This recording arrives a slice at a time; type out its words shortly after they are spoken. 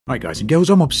Hi guys and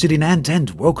girls, I'm Obsidian Ant and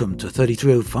welcome to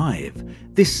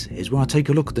 3305. This is where I take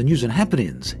a look at the news and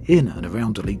happenings in and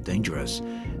around Elite Dangerous.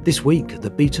 This week,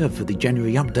 the beta for the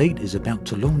January update is about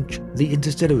to launch, the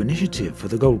Interstellar Initiative for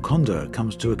the Golconda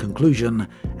comes to a conclusion,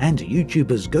 and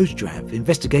YouTubers Giraffe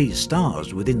investigates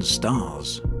stars within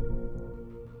stars.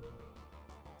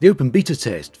 The open beta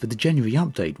test for the January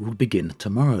update will begin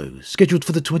tomorrow. Scheduled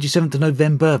for the 27th of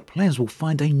November, players will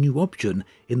find a new option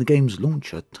in the game's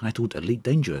launcher titled Elite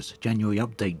Dangerous January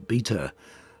Update Beta.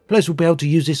 Players will be able to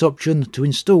use this option to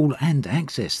install and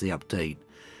access the update.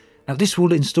 Now this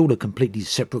will install a completely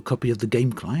separate copy of the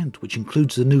game client, which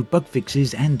includes the new bug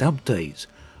fixes and updates.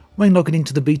 When logging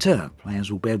into the beta,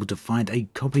 players will be able to find a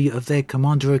copy of their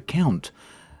Commander account.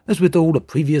 As with all the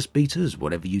previous betas,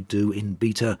 whatever you do in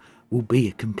beta will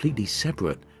be completely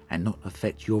separate and not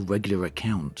affect your regular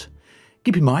account.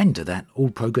 Keep in mind that all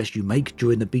progress you make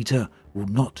during the beta will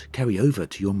not carry over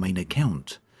to your main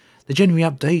account. The January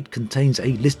update contains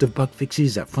a list of bug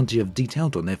fixes that Frontier have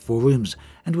detailed on their forums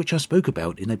and which I spoke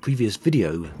about in a previous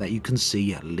video that you can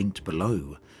see linked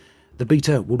below. The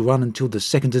beta will run until the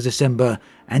 2nd of December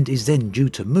and is then due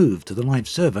to move to the live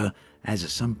server at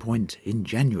some point in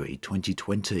January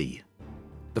 2020.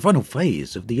 The final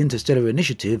phase of the Interstellar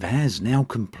Initiative has now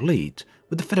complete,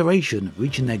 with the Federation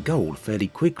reaching their goal fairly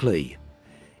quickly.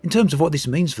 In terms of what this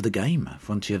means for the game,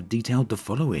 Frontier have detailed the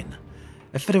following.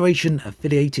 A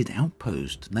Federation-affiliated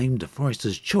outpost named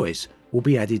Forester's Choice will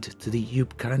be added to the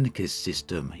Copernicus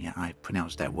system. Yeah, I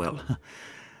pronounced that well.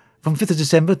 From 5th of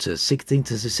December to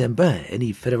 16th of December,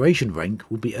 any Federation rank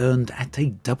will be earned at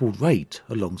a double rate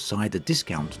alongside a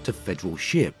discount to Federal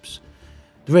ships.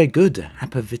 The rare good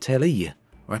Apavitelli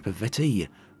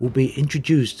will be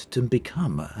introduced to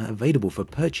become available for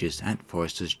purchase at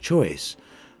Forester's Choice.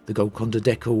 The Golconda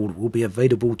decal will be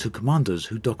available to commanders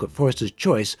who dock at Forester's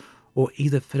Choice or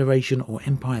either Federation or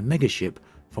Empire megaship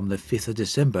from the 5th of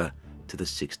December to the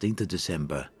 16th of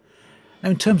December. Now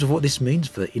in terms of what this means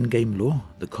for in-game lore,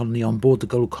 the colony on board the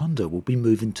Golconda will be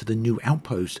moving to the new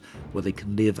Outpost where they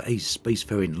can live a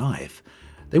spacefaring life.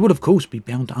 They will of course be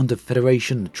bound under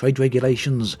Federation trade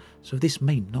regulations, so this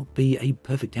may not be a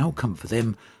perfect outcome for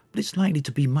them, but it's likely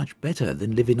to be much better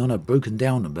than living on a broken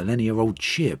down millennia-old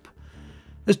ship.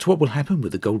 As to what will happen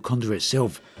with the Golconda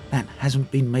itself, that hasn't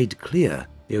been made clear.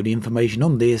 The only information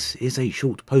on this is a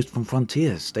short post from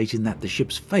Frontier stating that the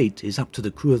ship's fate is up to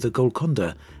the crew of the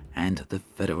Golconda and the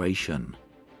Federation.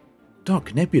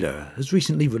 Dark Nebula has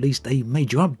recently released a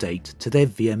major update to their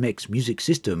VMX music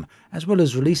system, as well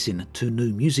as releasing 2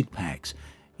 new music packs.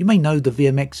 You may know the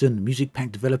VMX and music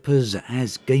pack developers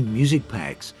as Game Music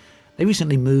Packs. They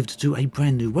recently moved to a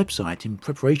brand new website in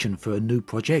preparation for a new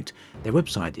project. Their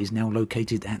website is now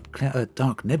located at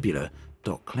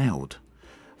darknebula.cloud.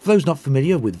 For those not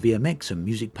familiar with VMX and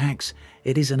music packs,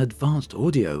 it is an advanced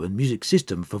audio and music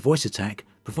system for voice attack,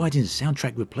 providing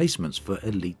soundtrack replacements for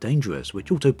Elite Dangerous, which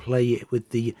autoplay with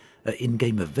the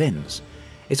in-game events.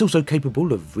 It's also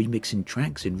capable of remixing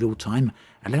tracks in real time,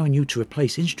 allowing you to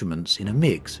replace instruments in a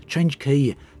mix, change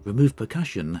key, remove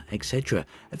percussion, etc.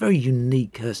 A very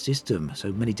unique system,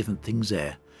 so many different things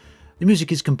there. The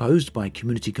music is composed by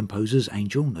community composers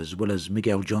Angel as well as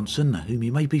Miguel Johnson, whom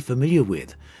you may be familiar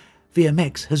with.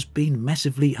 VMX has been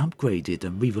massively upgraded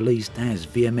and re-released as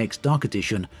VMX Dark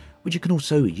Edition, which you can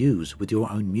also use with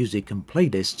your own music and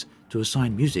playlists to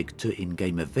assign music to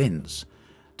in-game events.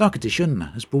 Dark Edition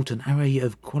has brought an array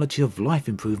of quality of life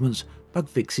improvements, bug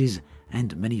fixes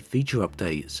and many feature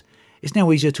updates. It's now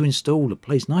easier to install,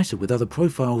 plays nicer with other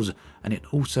profiles, and it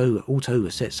also auto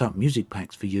sets up music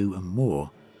packs for you and more.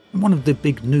 And one of the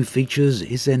big new features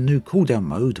is their new cooldown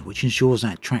mode, which ensures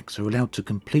that tracks are allowed to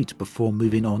complete before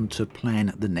moving on to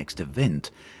plan the next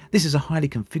event. This is a highly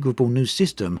configurable new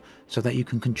system so that you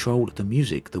can control the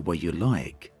music the way you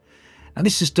like. Now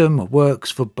this system works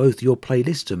for both your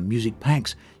playlists and music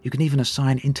packs. You can even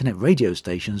assign internet radio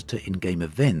stations to in-game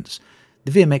events.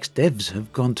 The VMX devs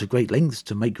have gone to great lengths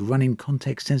to make running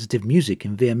context-sensitive music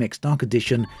in VMX Dark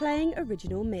Edition playing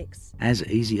original mix as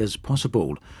easy as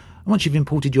possible. And once you've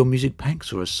imported your music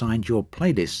packs or assigned your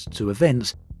playlists to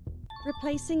events,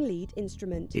 replacing lead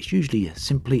instrument. It's usually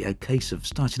simply a case of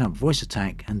starting up voice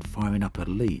attack and firing up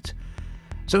Elite.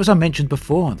 So as I mentioned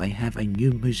before, they have a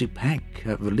new music pack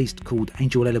released called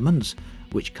Angel Elements,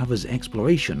 which covers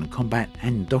exploration, combat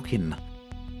and docking.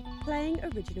 Playing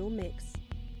original mix.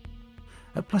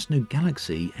 Plus new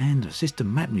galaxy and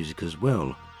system map music as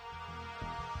well.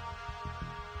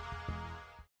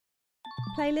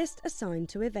 Playlist assigned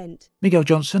to event. Miguel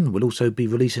Johnson will also be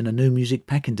releasing a new music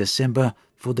pack in December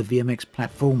for the VMX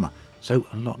platform, so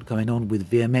a lot going on with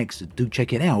VMX. Do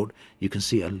check it out. You can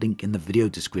see a link in the video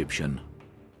description.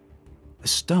 A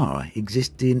star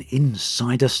existing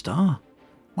inside a star?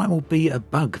 Might well be a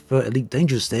bug for Elite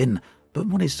Dangerous then, but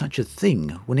what is such a thing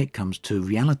when it comes to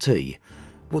reality?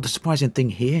 Well, the surprising thing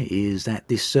here is that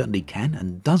this certainly can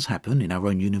and does happen in our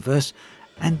own universe,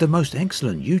 and the most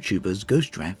excellent YouTubers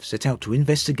Giraffe set out to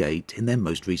investigate in their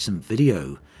most recent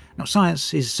video. Now,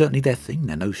 science is certainly their thing,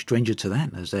 they're no stranger to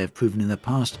that, as they have proven in the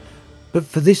past. But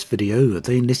for this video,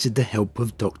 they enlisted the help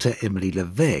of Dr. Emily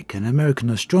Levesque, an American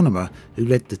astronomer who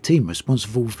led the team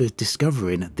responsible for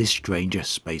discovering this strange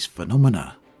space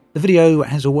phenomena. The video,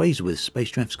 as always with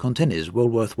Space Giraffe's content, is well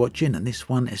worth watching, and this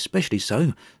one especially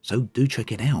so do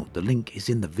check it out. The link is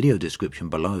in the video description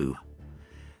below.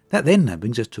 That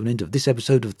brings us to an end of this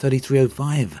episode of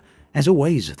 3305. As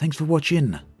always, thanks for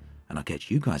watching, and I'll catch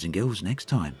you guys and girls next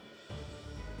time.